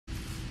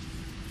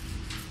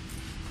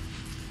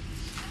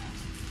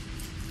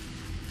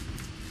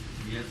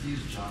have to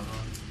use Java?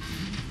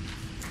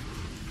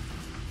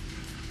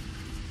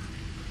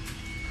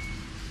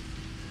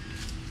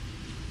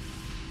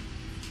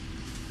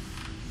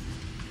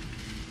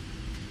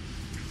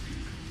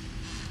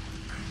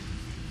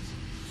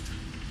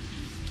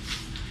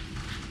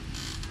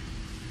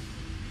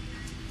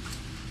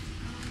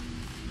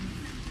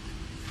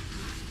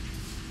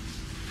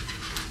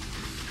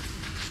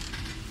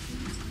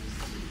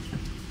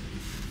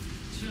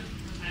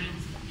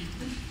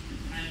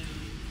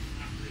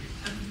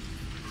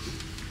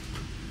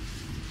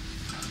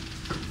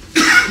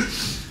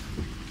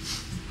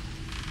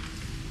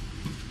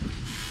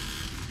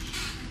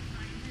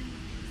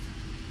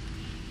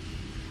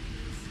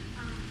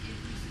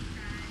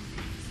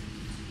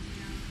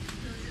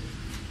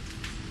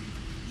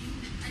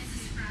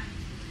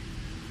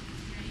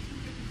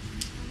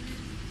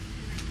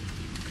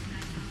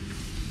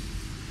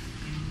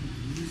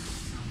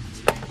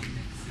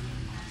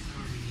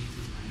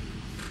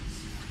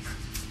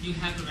 You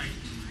have to write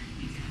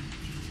in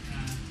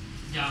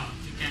Java.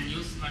 You can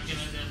use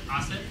whatever the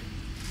parser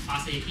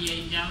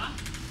API in Java,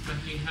 but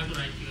you have to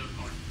write your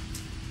code.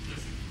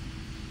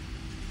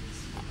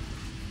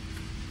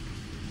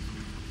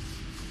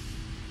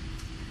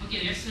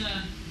 Okay, let's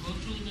go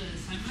through the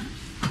assignment.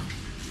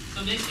 So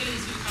basically,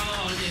 this will cover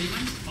all the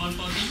elements, all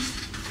 4 things.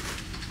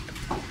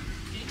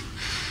 Okay.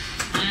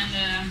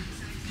 And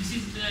this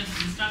is the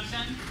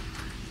instruction.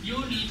 You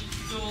need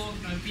to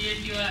create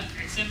your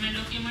XML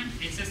document,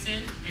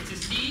 XSL,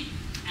 XSD,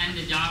 and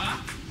the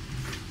Java,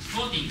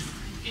 4 things.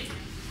 Okay.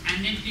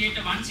 And then create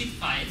a 1 zip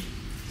file,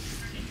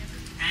 okay,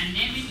 and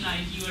name it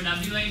like your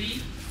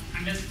WID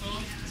underscore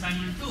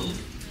assignment 2,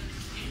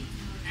 okay,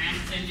 and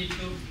send it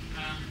to.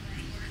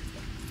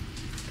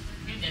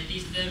 Okay, that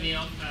is the way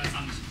of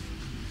submission.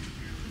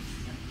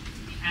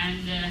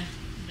 And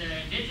the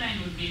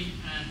deadline would be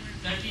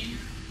 13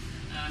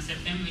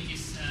 September, which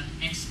is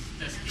next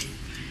Thursday.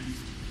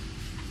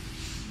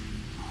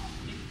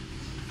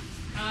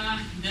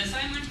 The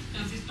assignment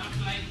consists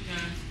of like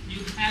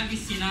you have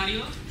this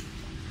scenario.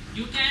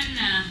 You can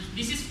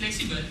this is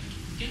flexible.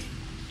 Okay,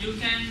 you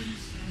can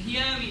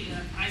here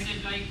I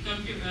said like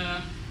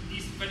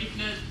this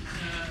particular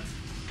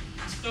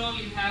store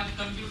will have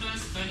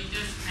computers,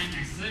 furniture, and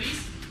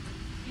accessories.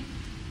 Okay?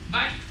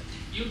 But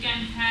you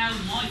can have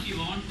more if you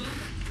want to.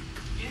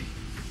 Okay,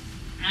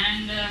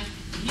 and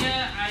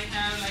here I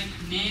have like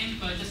name,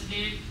 purchase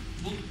date,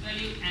 book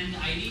value, and the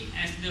ID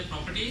as the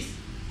properties.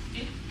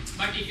 Okay.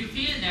 But if you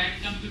feel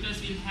that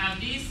computers will have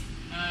this,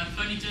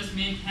 furnitures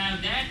may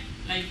have that,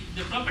 like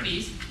the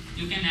properties,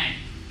 you can add.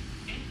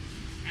 Okay?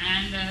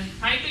 And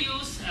try to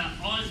use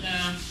all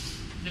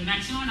the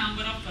maximum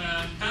number of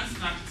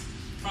constructs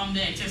from the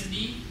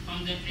XSD,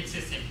 from the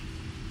XSL.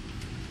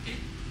 Okay?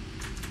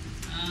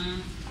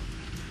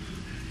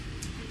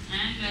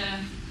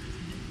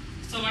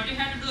 So what you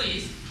have to do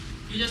is,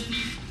 you just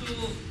need to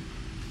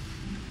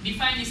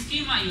define a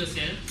schema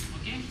yourself.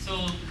 Okay?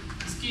 So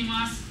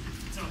schemas.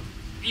 So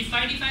if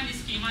I define the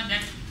schema,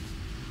 that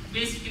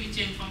basically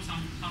change from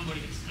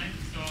somebody else, right?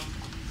 So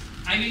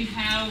I will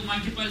have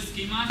multiple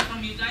schemas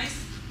from you guys.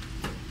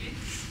 Okay.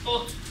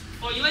 So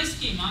for your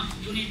schema,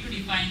 you need to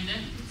define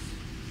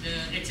the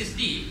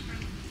XSD.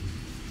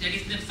 That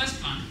is the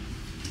first one.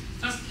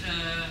 First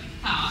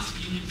task,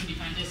 you need to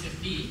define the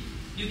SSD.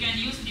 You can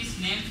use this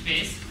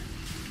namespace,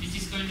 which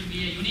is going to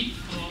be a unique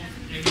for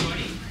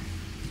everybody.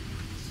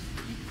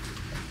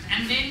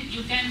 And then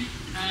you can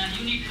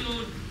you need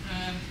to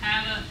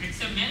have an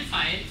XML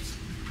file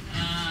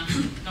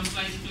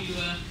complies to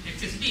your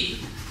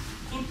XSD,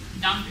 put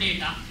dump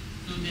data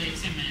to the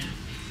XML.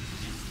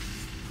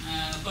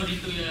 According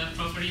to your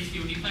properties, if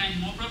you define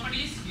more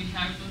properties, you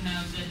have to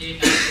have the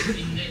data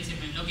in the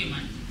XML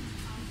document.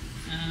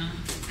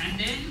 And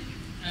then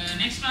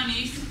next one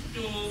is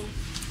to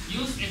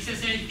use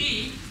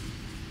XSLT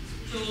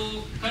to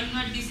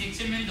convert this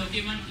XML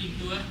document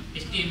into a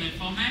HTML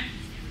format.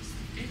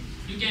 Okay.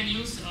 You can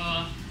use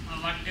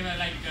whatever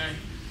like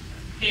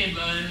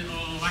table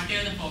or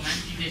whatever the format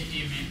in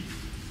HTML.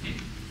 Okay.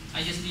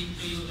 I just need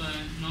to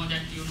know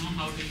that you know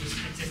how to use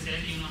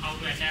XSL, you know how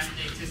to attach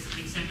the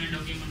XML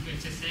document to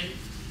XSL,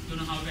 you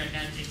know how to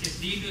attach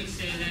XSD to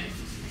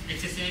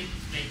XSL,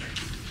 like that.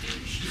 Okay.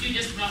 If you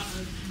just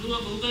do a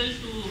Google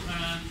to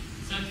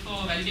search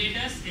for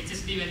validators,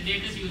 XSD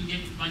validators, you will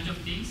get a bunch of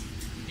things.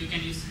 You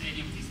can use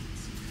any of these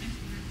things. Okay.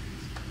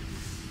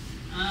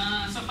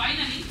 So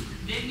finally,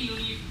 then you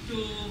need to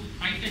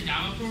write a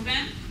Java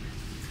program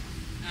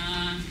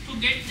to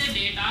get the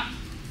data,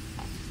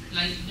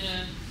 like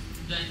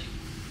the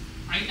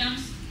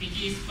items which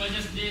is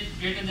purchase date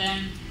greater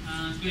than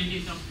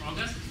 20th of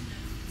August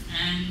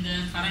and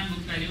current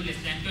book value less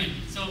than 20.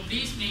 So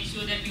please make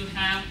sure that you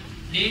have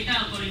data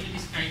according to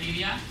this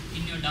criteria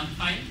in your dump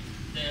file.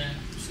 The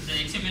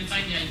XML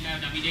file, here you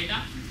have dummy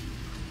data.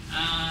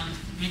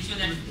 Make sure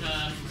that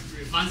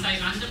once I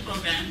run the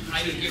program,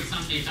 I will get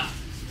some data.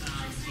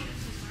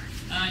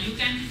 You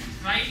can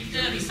write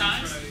the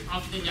results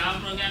of the Java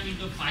program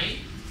into file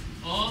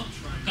or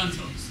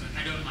console.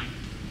 I don't mind.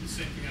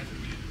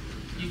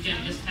 you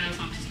can just have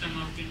some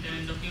system of printer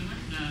document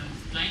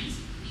lines,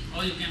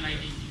 or you can write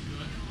it into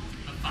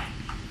a file.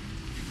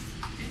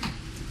 Okay.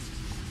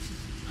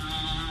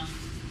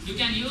 You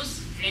can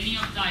use any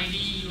of the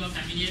IDE you are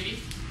familiar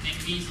with,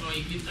 NetBeans or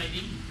Eclipse, I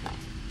think.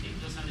 Okay,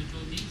 those are the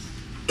two things.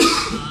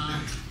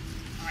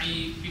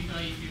 I prefer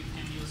if you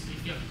can use, if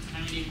you are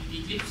familiar with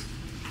Eclipse,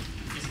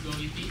 just go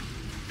with it.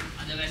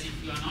 Otherwise, if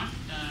you are not,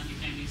 you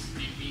can use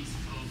NetBeans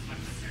or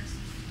Flutter.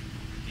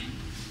 Okay.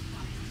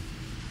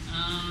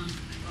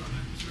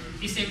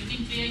 Is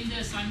everything clear in the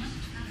assignment?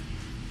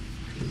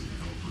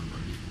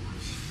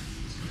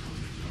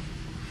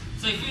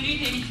 So if you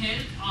need any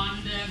help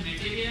on the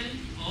material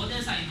or the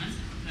assignment,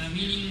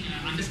 meaning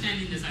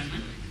understanding the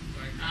assignment,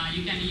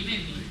 you can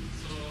email me.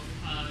 So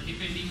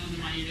depending on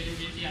my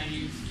availability, I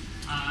will.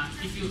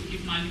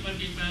 If multiple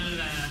people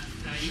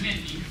email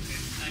me,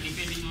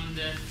 depending on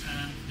the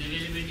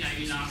availability, I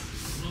will ask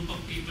a group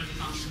of people to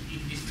come in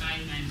this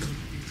time and group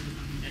of people to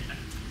come in that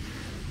time.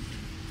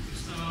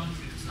 So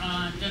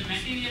the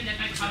material that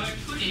I covered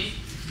today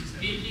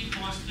will be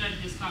posted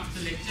just after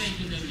the lecture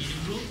into the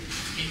meeting group,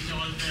 into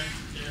all the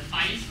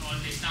files, all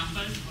the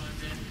examples, all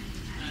the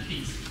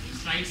things,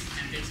 slides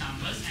and the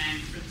examples,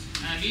 and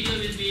video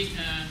will be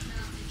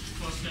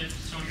posted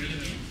shortly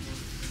again,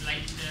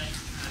 like the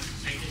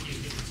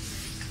video.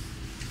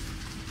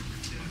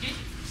 Okay,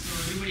 so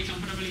everybody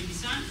comfortable in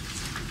this one?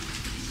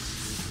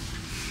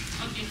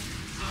 Okay.